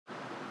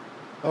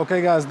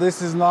Okay guys,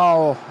 this is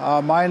now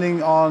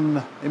mining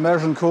on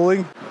immersion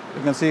cooling.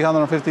 You can see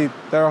 150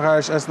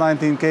 terahash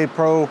S19K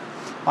Pro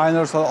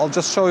miner. So I'll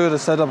just show you the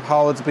setup,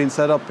 how it's been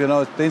set up. You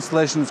know, the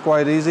installation is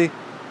quite easy.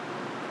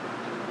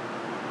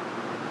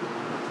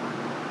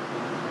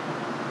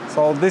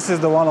 So this is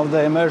the one of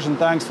the immersion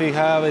tanks we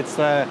have. It's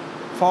a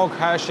fog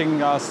hashing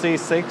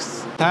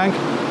C6 tank.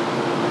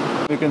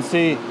 You can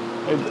see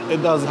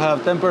it does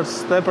have temperature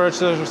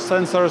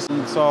sensors.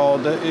 So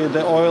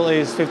the oil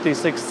is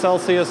 56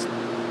 Celsius.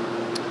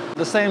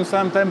 The same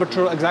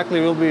temperature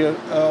exactly will be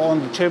on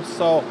the chips.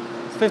 So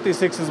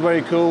 56 is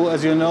very cool.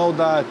 As you know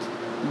that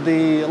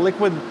the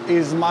liquid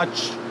is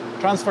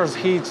transfers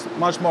heat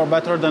much more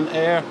better than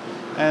air,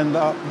 and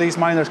these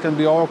miners can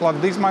be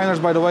overclocked. These miners,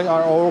 by the way,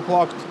 are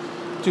overclocked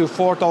to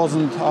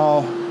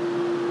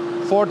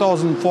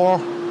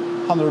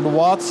 4,400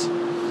 watts.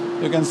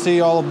 You can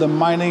see all of the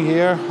mining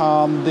here,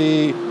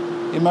 the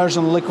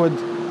immersion liquid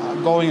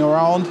going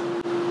around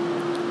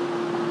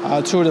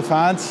through the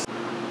fans.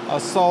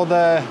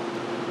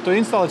 To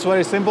install, it's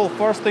very simple.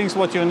 First things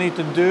what you need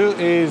to do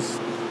is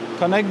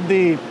connect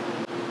the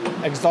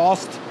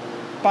exhaust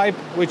pipe,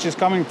 which is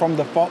coming from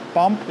the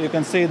pump. You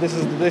can see this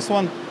is this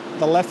one,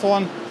 the left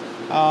one,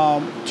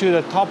 to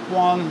the top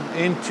one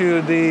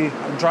into the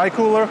dry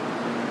cooler.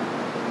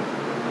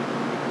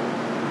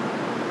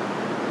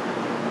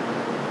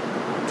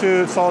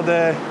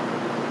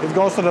 It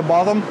goes to the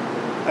bottom,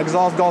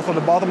 exhaust goes to the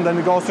bottom, then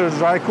it goes to the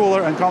dry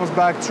cooler and comes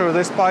back through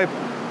this pipe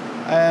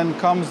and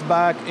comes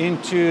back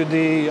into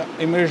the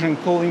immersion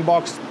cooling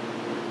box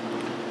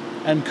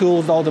and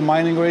cools all the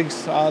mining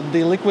rigs.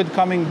 The liquid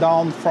coming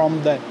down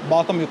from the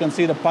bottom, you can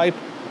see the pipe.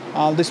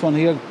 This one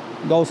here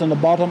goes on the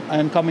bottom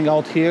and coming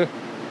out here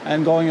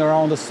and going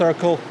around the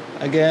circle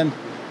again.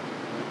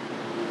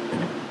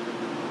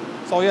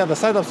 So yeah, the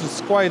setup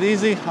is quite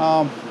easy.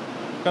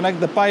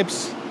 Connect the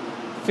pipes,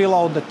 fill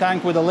out the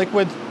tank with the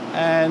liquid,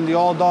 and you're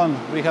all done.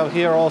 We have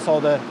here also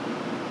the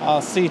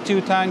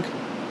C2 tank.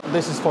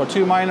 This is for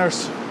 2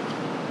 miners.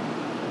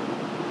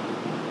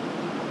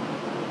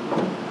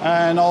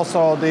 And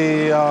also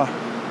the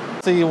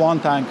C1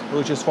 tank,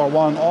 which is for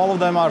 1. All of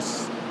them are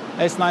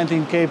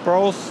S19K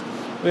Pros.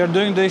 We are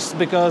doing this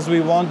because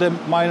we want the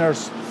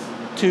miners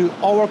to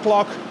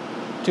overclock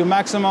to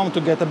maximum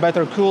to get a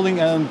better cooling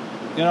and,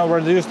 you know,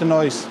 reduce the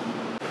noise.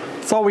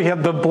 So we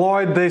have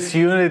deployed this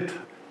unit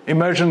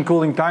immersion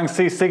cooling tank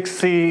C6,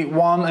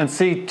 C1 and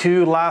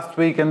C2 last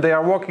week, and they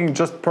are working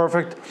just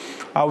perfect.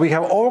 We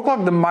have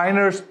overclocked the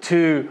miners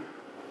to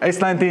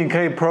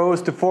S19K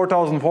Pros to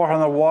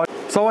 4,400 watts.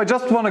 So I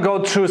just want to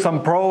go through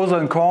some pros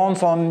and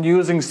cons on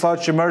using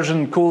such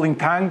immersion cooling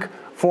tank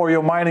for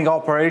your mining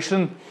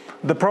operation.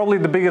 Probably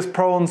the biggest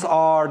pros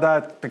are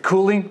that the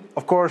cooling,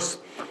 of course,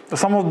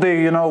 some of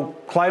the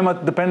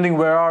climate, depending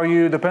where are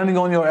you, depending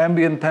on your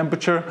ambient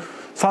temperature,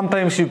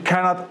 sometimes you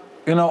cannot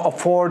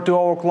afford to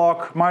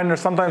overclock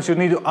miners. Sometimes you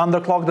need to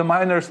underclock the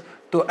miners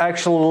to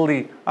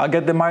actually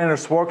get the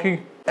miners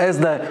working. As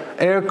the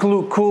air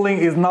cooling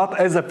is not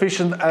as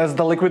efficient as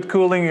the liquid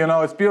cooling,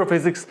 it's pure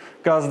physics,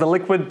 because the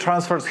liquid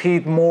transfers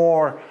heat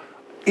more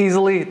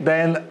easily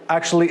than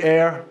actually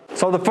air.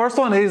 So the first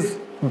one is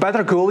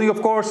better cooling,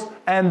 of course,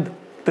 and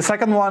the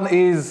second one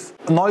is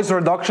noise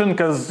reduction,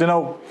 because a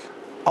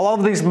lot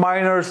of these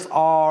miners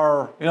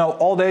are,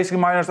 all the AC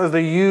miners, as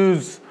they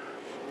use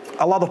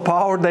a lot of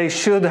power, they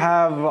should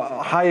have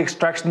high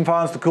extraction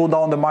fans to cool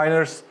down the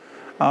miners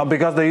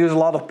because they use a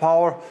lot of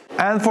power.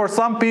 And for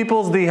some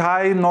people, the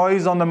high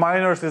noise on the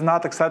miners is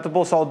not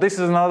acceptable. So this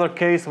is another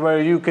case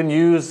where you can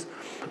use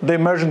the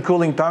immersion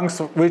cooling tanks,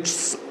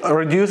 which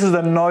reduces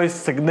the noise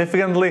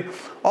significantly.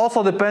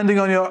 Also, depending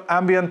on your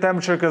ambient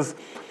temperature, because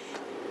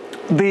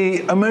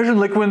the immersion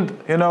liquid,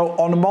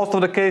 on most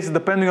of the cases,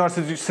 depending on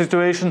the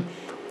situation,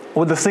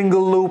 with a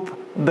single loop,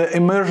 the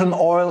immersion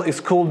oil is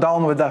cooled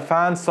down with that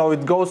fan, so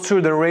it goes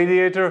through the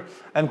radiator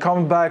and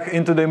comes back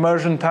into the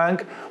immersion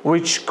tank,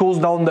 which cools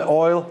down the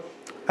oil,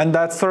 and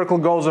that circle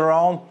goes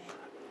around.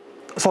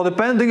 So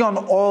depending on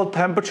oil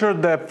temperature,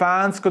 the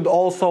fans could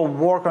also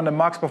work on the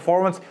max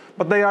performance,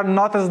 but they are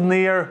not as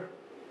near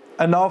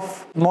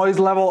enough noise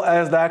level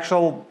as the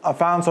actual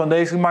fans on the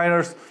AC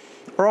miners.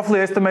 Roughly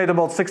estimate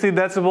about 60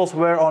 decibels,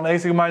 where on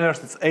AC miners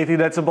it's 80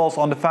 decibels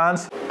on the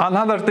fans.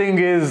 Another thing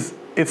is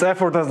its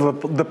effortless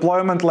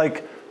deployment.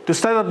 Like, to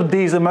set up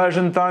these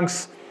immersion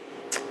tanks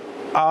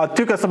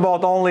took us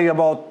only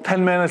about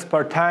 10 minutes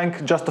per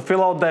tank just to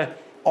fill out the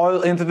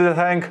oil into the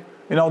tank,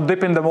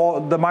 dip in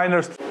the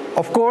miners.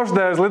 Of course,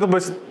 there's a little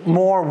bit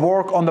more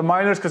work on the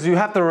miners because you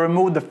have to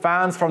remove the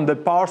fans from the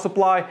power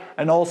supply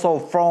and also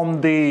from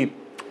the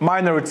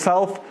miner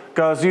itself,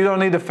 because you don't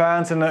need the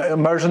fans in an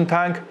immersion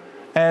tank,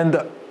 and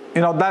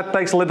that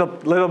takes a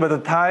little bit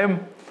of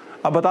time.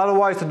 But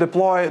otherwise, to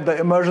deploy the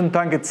immersion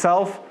tank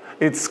itself,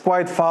 it's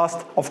quite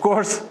fast. Of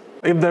course,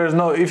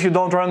 if you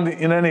don't run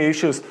in any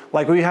issues,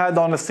 like we had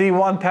on the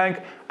C1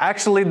 tank,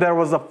 actually there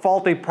was a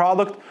faulty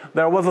product.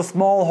 There was a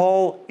small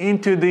hole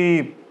into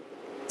the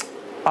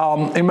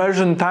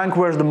immersion tank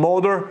where's the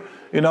motor.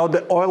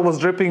 The oil was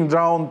dripping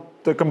down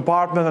the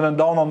compartment and then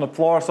down on the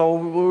floor. So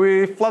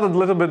we flooded a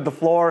little bit the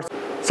floors.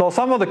 So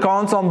some of the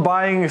cons on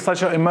buying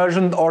such an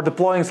immersion or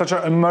deploying such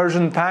an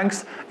immersion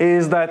tanks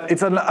is that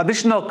it's an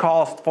additional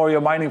cost for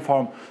your mining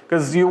farm,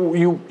 because you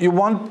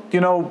want, you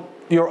know,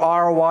 your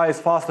ROI as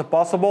fast as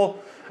possible,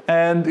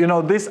 and you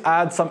know this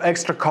adds some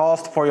extra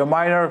cost for your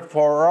miner.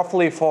 For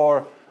roughly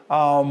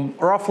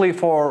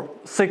for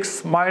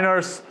 6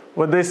 miners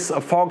with this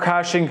fog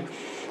hashing,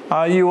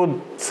 you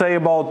would say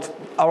about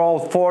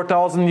around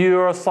 4,000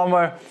 euros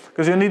somewhere,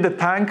 because you need the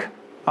tank,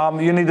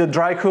 you need the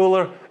dry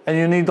cooler, and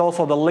you need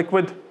also the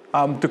liquid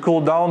to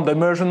cool down the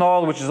immersion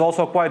oil, which is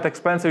also quite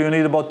expensive. You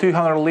need about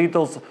 200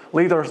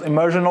 liters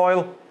immersion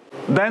oil.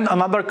 Then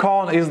another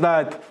con is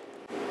that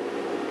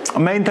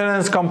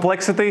maintenance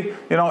complexity.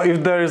 You know,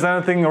 if there is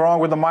anything wrong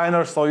with the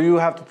miner, so you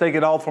have to take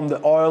it out from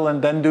the oil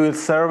and then do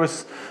its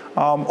service.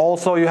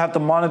 Also, you have to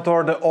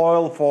monitor the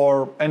oil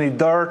for any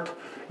dirt.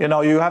 You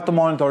know, you have to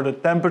monitor the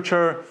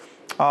temperature.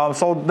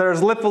 So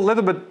there's a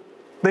little bit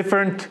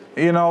different.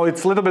 You know,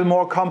 it's a little bit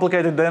more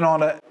complicated than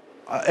on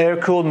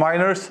air-cooled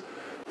miners.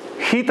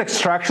 Heat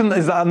extraction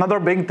is another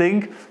big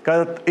thing,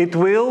 because it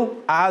will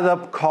add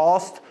up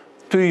cost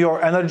to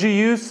your energy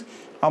use.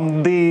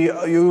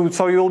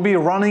 So you'll be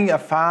running a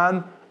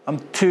fan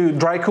to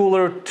dry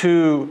cooler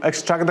to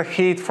extract the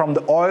heat from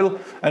the oil,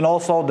 and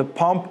also the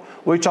pump,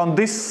 which on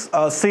this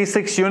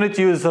C6 unit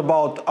uses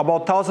about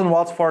 1,000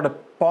 watts for the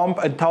pump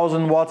and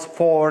 1,000 watts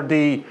for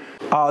the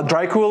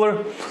dry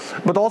cooler.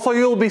 But also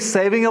you'll be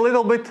saving a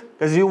little bit,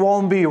 because you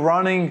won't be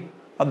running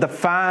the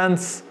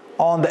fans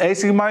on the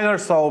ASIC miner,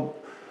 so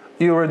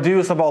you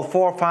reduce about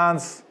 4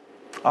 fans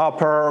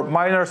per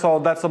miner, so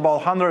that's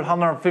about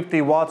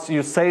 100-150 watts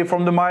you save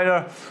from the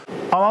miner.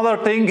 Another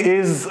thing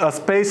is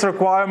space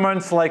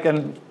requirements, like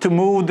to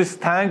move this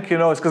tank, you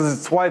know, it's because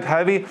it's quite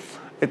heavy.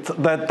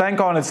 That tank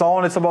on its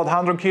own, it's about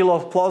 100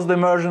 kilos plus the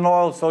immersion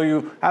oil, so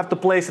you have to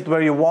place it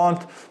where you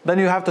want. Then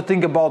you have to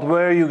think about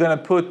where you're gonna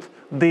put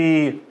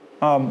the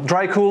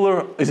dry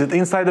cooler. Is it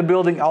inside the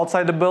building,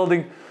 outside the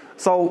building?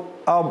 So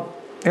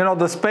you know,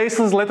 the space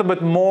is a little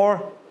bit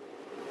more.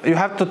 You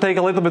have to take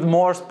a little bit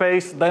more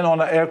space than on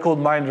the air-cooled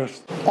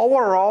miners.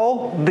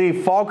 Overall, the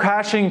fog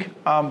hashing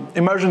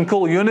immersion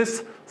cool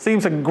units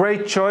seems a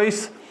great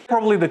choice.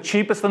 Probably the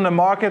cheapest in the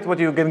market what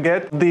you can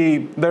get.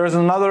 There is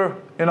another,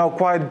 you know,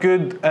 quite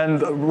good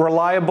and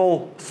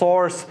reliable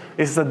source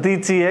is the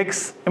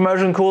DTX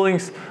immersion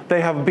coolings.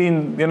 They have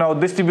been, you know,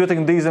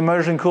 distributing these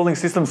immersion cooling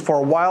systems for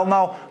a while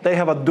now. They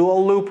have a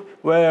dual loop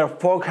where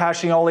fog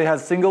hashing only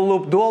has single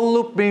loop. Dual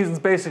loop means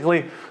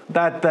basically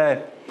that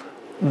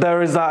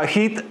there is a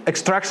heat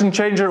extraction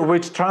changer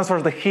which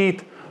transfers the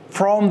heat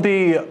from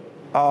the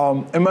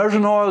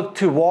immersion oil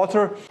to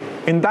water.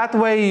 In that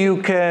way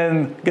you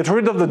can get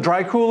rid of the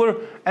dry cooler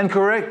and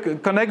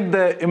connect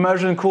the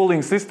immersion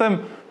cooling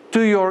system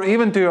to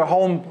even to your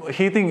home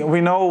heating. We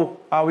know,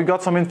 we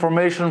got some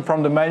information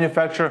from the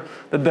manufacturer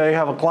that they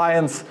have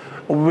clients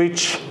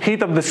which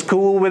heat up the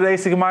school with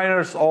ASIC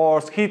miners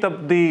or heat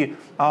up the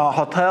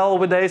hotel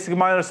with ASIC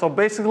miners. So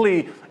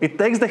basically it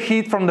takes the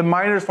heat from the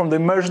miners, from the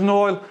immersion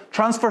oil,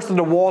 transfers to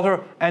the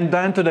water and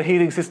then to the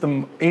heating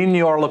system in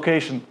your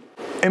location.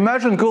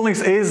 Immersion cooling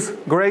is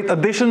great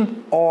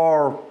addition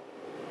or,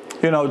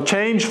 you know,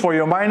 change for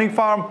your mining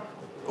farm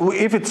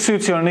if it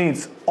suits your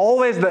needs.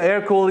 Always the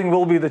air cooling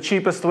will be the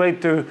cheapest way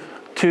to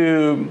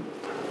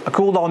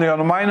cool down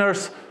your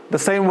miners. The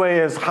same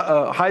way as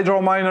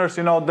hydro miners,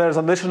 you know, there's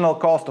additional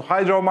cost to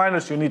hydro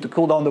miners. You need to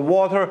cool down the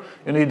water,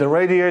 you need the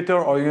radiator,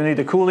 or you need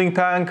a cooling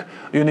tank,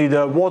 you need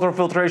a water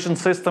filtration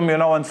system, you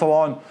know, and so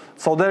on.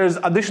 So there is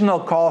additional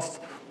cost.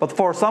 But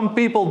for some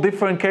people,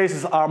 different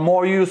cases are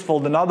more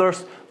useful than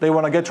others. They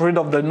want to get rid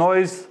of the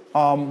noise.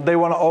 They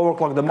want to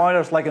overclock the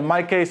miners. Like in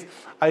my case,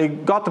 I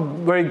got a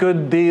very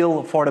good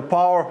deal for the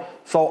power.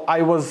 So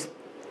I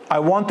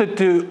wanted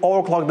to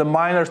overclock the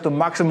miners to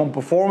maximum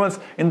performance.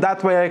 In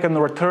that way, I can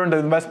return the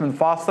investment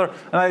faster.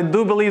 And I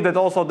do believe that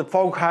also the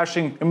fog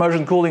hashing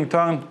immersion cooling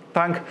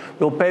tank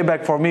will pay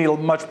back for me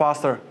much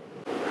faster.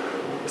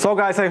 So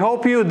guys, I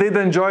hope you did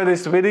enjoy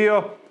this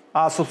video.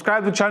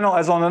 Subscribe to the channel,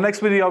 as on the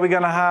next video we're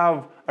gonna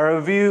have a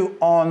review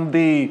on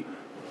the,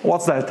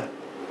 what's that?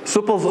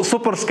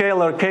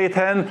 Superscaler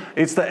K10.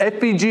 It's the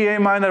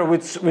FPGA miner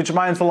which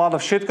mines a lot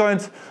of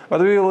shitcoins,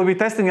 but we will be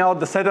testing out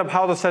the setup,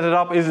 how to set it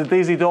up. Is it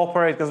easy to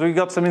operate? Because we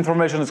got some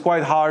information, it's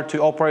quite hard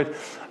to operate.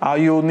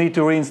 You need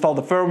to reinstall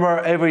the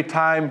firmware every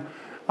time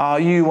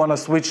you want to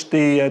switch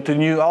to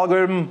new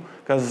algorithm,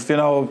 because you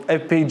know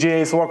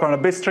FPGAs work on the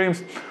bit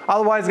streams.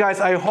 Otherwise guys,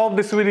 I hope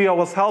this video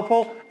was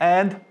helpful,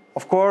 and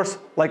of course,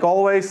 like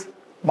always,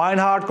 mine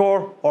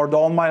hardcore or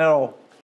don't mine at all.